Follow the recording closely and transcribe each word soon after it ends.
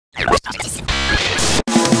Another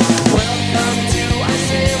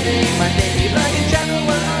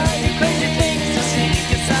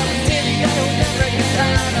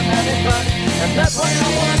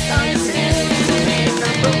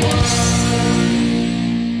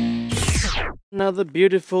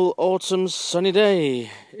beautiful autumn sunny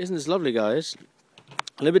day. Isn't this lovely, guys?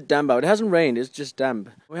 A little bit damp out. It hasn't rained, it's just damp.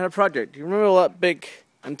 We had a project. You remember all that big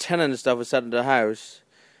antenna and stuff we set in the house?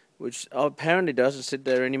 Which apparently doesn't sit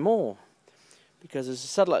there anymore. Because there's a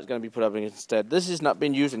satellite going to be put up instead. This is not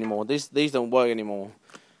being used anymore. These don't work anymore.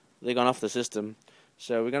 They've gone off the system.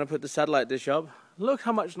 So we're going to put the satellite dish up. Look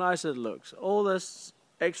how much nicer it looks. All this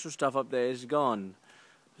extra stuff up there is gone.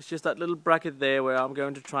 It's just that little bracket there where I'm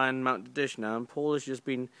going to try and mount the dish now. And Paul has just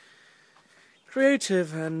been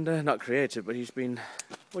creative and... not creative, but he's been...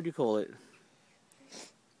 what do you call it?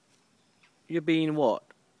 You're being what?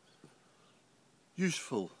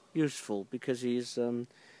 Useful. Useful, because he's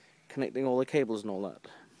connecting all the cables and all that.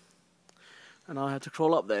 And I had to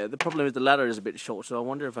crawl up there. The problem is the ladder is a bit short, so I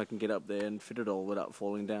wonder if I can get up there and fit it all without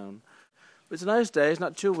falling down. It's a nice day, it's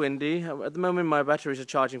not too windy. At the moment my batteries are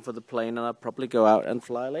charging for the plane and I'll probably go out and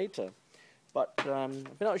fly later. But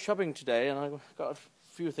I've been out shopping today and I've got a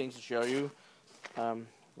few things to show you. Well,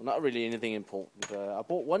 not really anything important. I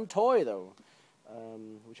bought one toy though,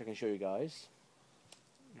 which I can show you guys.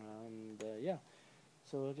 And yeah,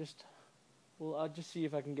 so I'll just see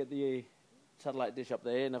if I can get the satellite dish up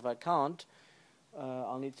there, and if I can't,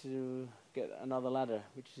 I'll need to get another ladder,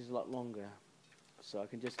 which is a lot longer. So I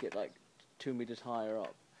can just get like 2 meters higher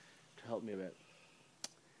up to help me a bit.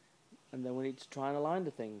 And then we need to try and align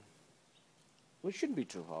the thing, which shouldn't be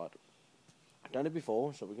too hard. I've done it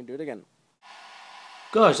before, so we can do it again.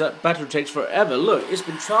 Guys, that battery takes forever. Look, it's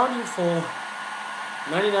been charging for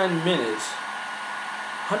 99 minutes,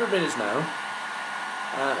 100 minutes now.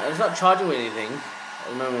 It's not charging with anything at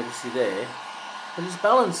the moment, you can see there, but it's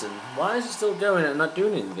balancing. Why is it still going and not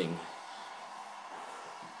doing anything?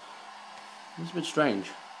 It's a bit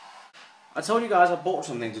strange. I told you guys I bought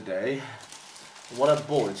something today. What I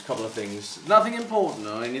bought is a couple of things. Nothing important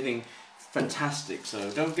or anything fantastic,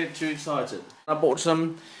 so don't get too excited. I bought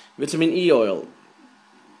some vitamin E oil.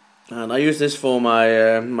 And I use this for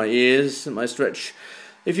my my ears, my stretch.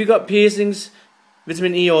 If you've got piercings,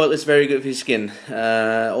 vitamin E oil is very good for your skin.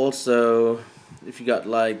 Also, if you got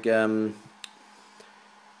like, I'd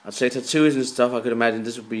say tattoos and stuff, I could imagine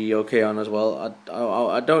this would be okay on as well.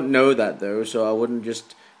 I don't know that though, so I wouldn't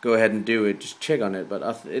just go ahead and do it, just check on it, but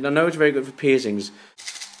I know it's very good for piercings.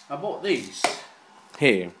 I bought these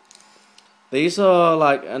here. These are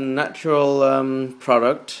like a natural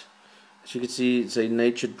product. As you can see, it's a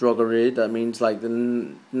nature drogery. That means like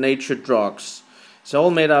the nature drugs. It's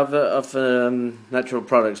all made of natural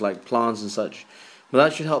products like plants and such. But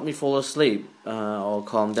that should help me fall asleep, or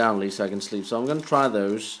calm down at least so I can sleep. So I'm going to try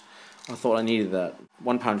those. I thought I needed that.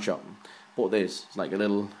 £1 shop. Bought this. It's like a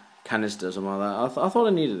little canister or something like that. I thought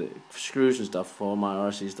I needed it for screws and stuff for my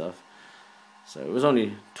RC stuff. So it was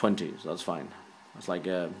only 20, so that's fine. That's like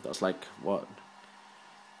what,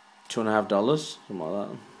 $2.50, something like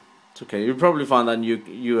that. It's okay. You'll probably find that in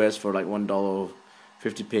US for like $1 or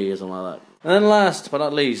 50p or something like that. And then last but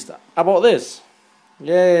not least, I bought this.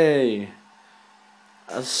 Yay!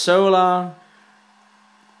 A solar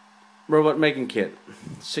robot making kit.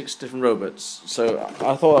 6 different robots. So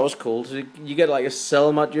I thought that was cool. So you get like a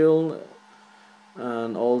cell module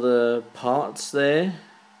and all the parts there.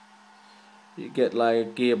 You get like a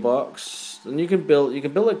gearbox, and you can build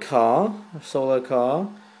a car, a solar car,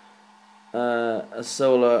 a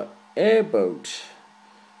solar airboat,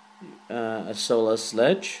 a solar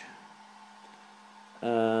sledge,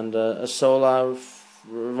 and a solar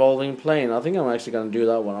revolving plane. I think I'm actually going to do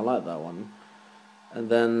that one. I like that one. And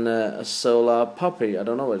then a solar puppy. I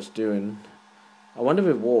don't know what it's doing. I wonder if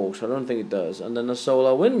it walks. I don't think it does. And then a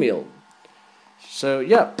solar windmill. So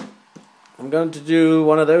yeah, I'm going to do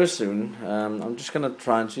one of those soon. I'm just going to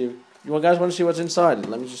try and see if you guys want to see what's inside.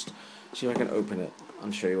 Let me just see if I can open it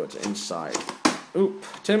and show you what's inside. Oop,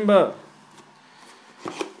 timber.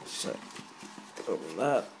 So open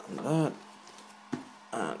that and that,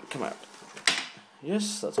 and come out.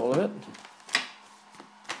 Yes, that's all of it.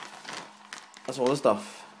 That's all the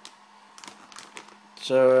stuff.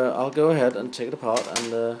 So I'll go ahead and take it apart,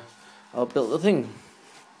 and I'll build the thing.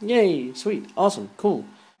 Yay, sweet, awesome, cool.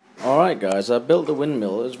 Alright guys, I built the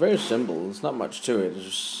windmill. It's very simple, there's not much to it. It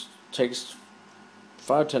just takes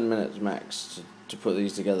 5-10 minutes max to put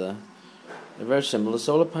these together. They're very simple. The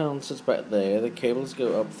solar panel sits back there, the cables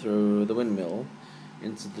go up through the windmill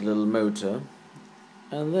into the little motor,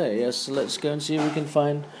 and there, yes, so let's go and see if we can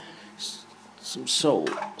find some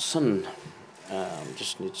sun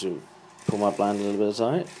Just need to pull my blind a little bit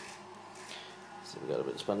aside. So we got a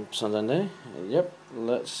bit of sun down there. Yep,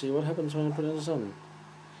 let's see what happens when I put it in the sun.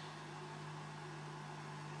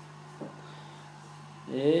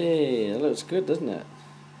 Hey, that looks good, doesn't it?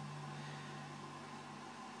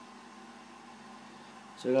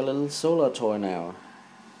 So we got a little solar toy now.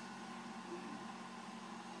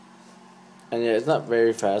 And yeah, it's not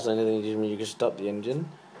very fast. Anything you can stop the engine,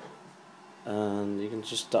 and you can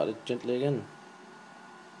just start it gently again.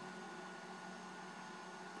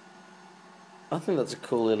 I think that's a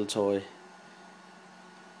cool little toy.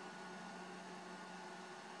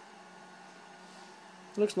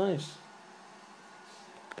 Looks nice.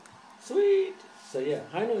 Sweet! So yeah,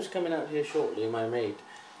 Heino's coming out here shortly, my mate.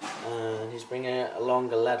 And he's bringing a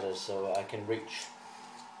longer ladder so I can reach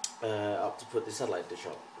up to put the satellite dish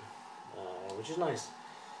up. Which is nice.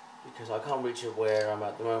 Because I can't reach it where I'm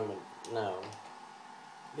at the moment now.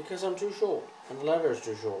 Because I'm too short. And the ladder is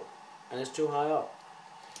too short. And it's too high up.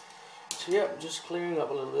 So yeah, just clearing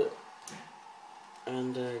up a little bit,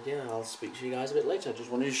 and yeah, I'll speak to you guys a bit later.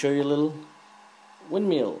 Just wanted to show you a little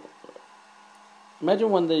windmill.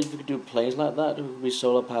 Imagine one day if you could do planes like that, it could be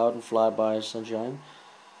solar powered and fly by sunshine.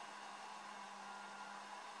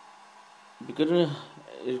 It'd be good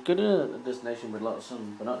in a destination with a lot of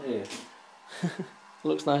sun, but not here.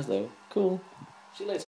 Looks nice though. Cool. See you later.